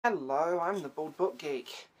Hello, I'm the Bald Book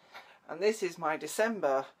Geek, and this is my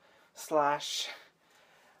December /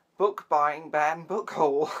 book buying ban book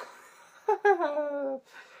haul.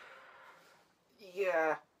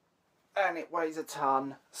 Yeah, and it weighs a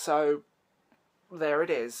ton, so there it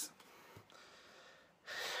is.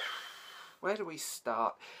 Where do we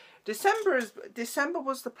start? December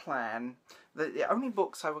was the plan that the only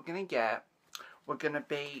books I were going to get were going to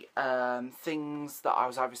be things that I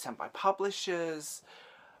was either sent by publishers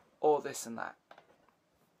or this and that.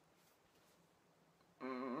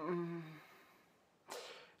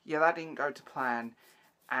 Yeah, that didn't go to plan.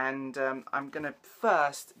 And I'm going to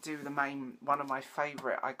first do one of my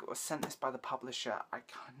favourite. I was sent this by the publisher. I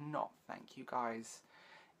cannot thank you guys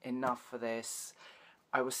enough for this.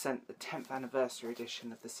 I was sent the 10th anniversary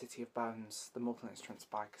edition of The City of Bones, The Mortal Instruments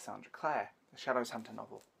by Cassandra Clare, the Shadows Hunter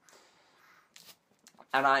novel.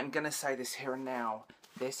 And I'm going to say this here and now.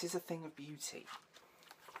 This is a thing of beauty.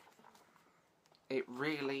 It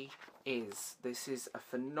really is. This is a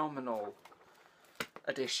phenomenal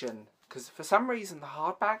edition. Because for some reason the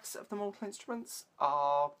hardbacks of the Mortal Instruments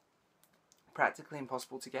are practically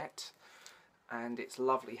impossible to get. And it's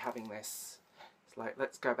lovely having this. It's like,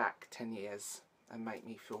 let's go back 10 years and make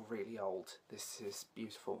me feel really old. This is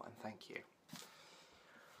beautiful, and thank you.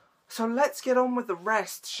 So let's get on with the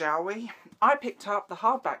rest, shall we? I picked up the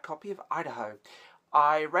hardback copy of Idaho.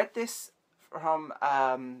 I read this from...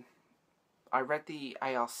 I read the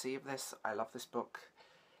ARC of this. I love this book.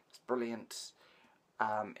 It's brilliant.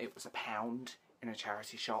 It was £1 in a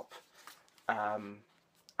charity shop. And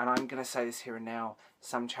I'm going to say this here and now.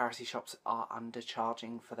 Some charity shops are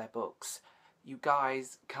undercharging for their books. You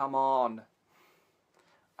guys, come on.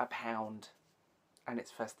 £1. And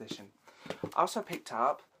it's first edition. I also picked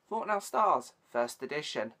up Fault in Our Stars, first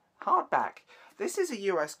edition, hardback. This is a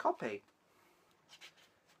US copy,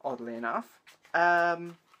 oddly enough.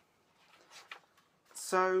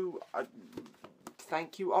 So,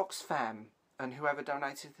 thank you Oxfam, and whoever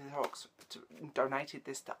donated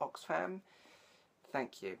this to Oxfam,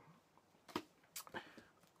 thank you.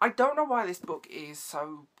 I don't know why this book is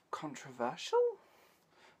so controversial,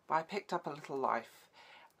 but I picked up A Little Life.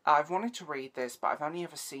 I've wanted to read this, but I've only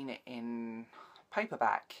ever seen it in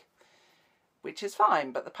paperback, which is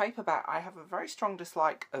fine, but the paperback, I have a very strong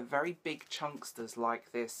dislike of very big chunksters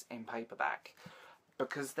like this in paperback,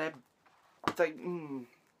 because the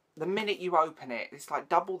minute you open it, it's like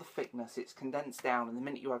double the thickness, it's condensed down, and the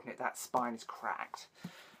minute you open it, that spine is cracked.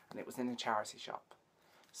 And it was in a charity shop.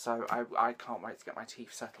 So I can't wait to get my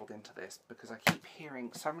teeth settled into this, because I keep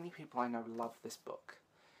hearing so many people I know love this book.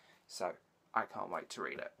 So I can't wait to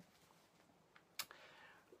read it.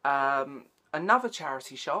 Another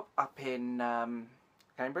charity shop up in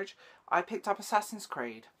Cambridge, I picked up Assassin's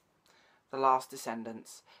Creed, The Last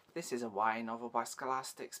Descendants. This is a YA novel by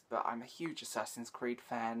Scholastics, but I'm a huge Assassin's Creed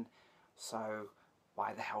fan, so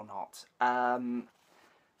why the hell not? I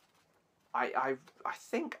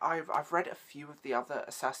think I've read a few of the other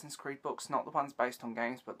Assassin's Creed books, not the ones based on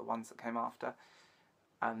games, but the ones that came after.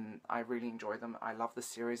 And I really enjoy them. I love the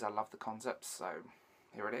series, I love the concepts, so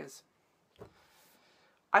here it is.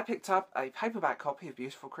 I picked up a paperback copy of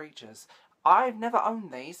Beautiful Creatures. I've never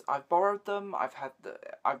owned these. I've borrowed them. I've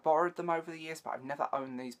borrowed them over the years, but I've never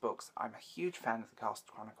owned these books. I'm a huge fan of the Cast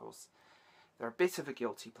Chronicles. They're a bit of a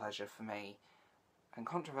guilty pleasure for me, and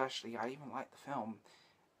controversially, I even like the film.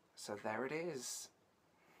 So there it is.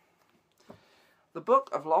 The Book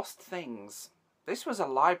of Lost Things. This was a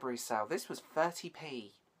library sale. This was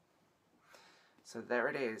 30p. So there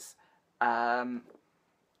it is.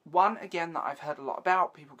 One, again, that I've heard a lot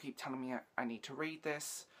about. People keep telling me I need to read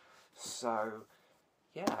this. So,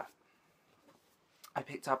 yeah. I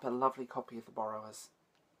picked up a lovely copy of The Borrowers.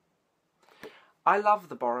 I love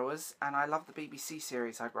The Borrowers, and I love the BBC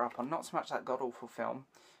series I grew up on. Not so much that god-awful film,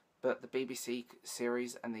 but the BBC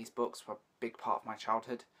series and these books were a big part of my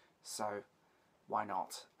childhood. So, why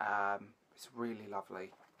not? It's really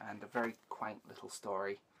lovely, and a very quaint little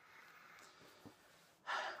story.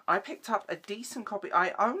 I picked up a decent copy.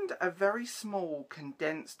 I owned a very small,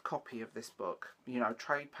 condensed copy of this book. You know,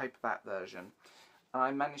 trade paperback version. And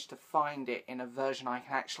I managed to find it in a version I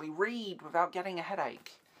can actually read without getting a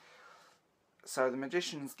headache. So, The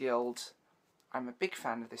Magician's Guild. I'm a big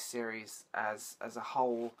fan of this series as a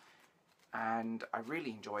whole. And I really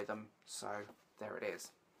enjoy them. So, there it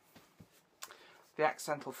is. The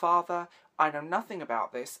Accidental Father. I know nothing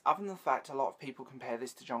about this, other than the fact a lot of people compare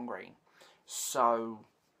this to John Green. So,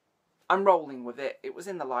 I'm rolling with it. It was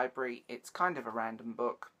in the library. It's kind of a random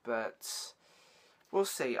book, but we'll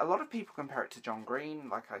see. A lot of people compare it to John Green,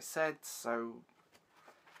 like I said, so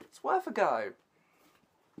it's worth a go.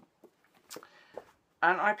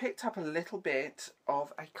 And I picked up a little bit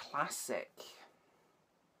of a classic.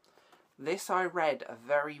 This I read a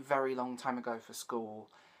very, very long time ago for school.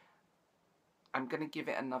 I'm going to give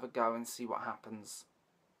it another go and see what happens.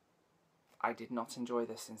 I did not enjoy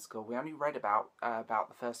this in school. We only read about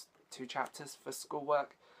the first 2 chapters for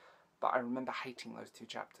schoolwork, but I remember hating those 2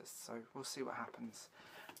 chapters, so we'll see what happens.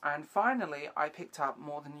 And finally, I picked up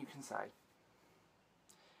More Than You Can Say.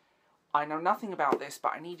 I know nothing about this,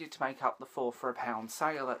 but I needed to make up the 4 for £1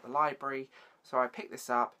 sale at the library, so I picked this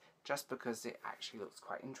up just because it actually looks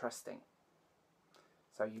quite interesting.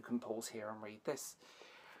 So you can pause here and read this.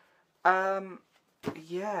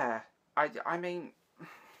 Yeah, I mean,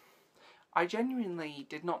 I genuinely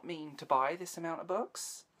did not mean to buy this amount of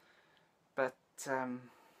books, but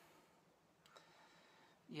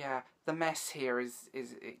yeah, the mess here is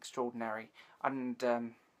extraordinary. And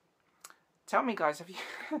tell me, guys, have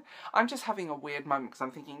you? I'm just having a weird moment because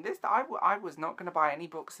I'm thinking this. I was not going to buy any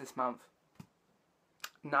books this month,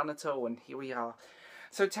 none at all, and here we are.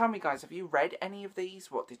 So tell me, guys, have you read any of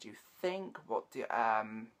these? What did you think?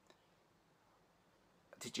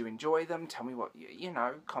 Did you enjoy them? Tell me what you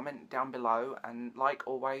know. Comment down below, and like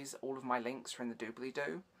always, all of my links are in the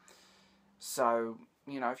doobly-doo. So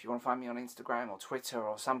you know, if you want to find me on Instagram or Twitter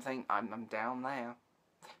or something, I'm down there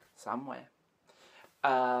somewhere.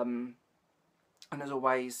 And as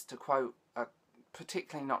always, to quote a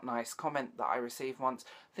particularly not nice comment that I received once,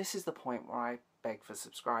 this is the point where I beg for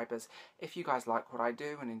subscribers. If you guys like what I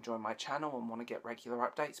do and enjoy my channel and want to get regular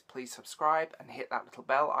updates, please subscribe and hit that little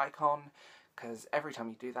bell icon, because every time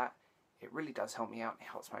you do that, it really does help me out and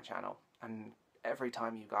it helps my channel. And every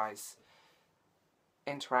time you guys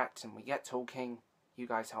interact and we get talking, you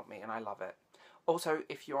guys help me and I love it. Also,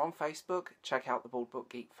 if you're on Facebook, check out the Bald Book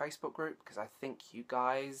Geek Facebook group, because I think you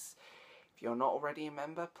guys, if you're not already a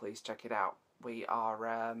member, please check it out. We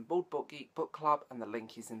are Bald Book Geek Book Club, and the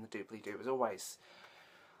link is in the doobly-doo as always.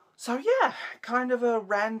 So yeah, kind of a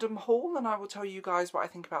random haul, and I will tell you guys what I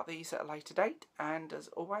think about these at a later date. And as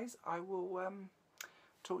always, I will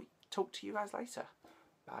talk to you guys later.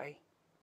 Bye.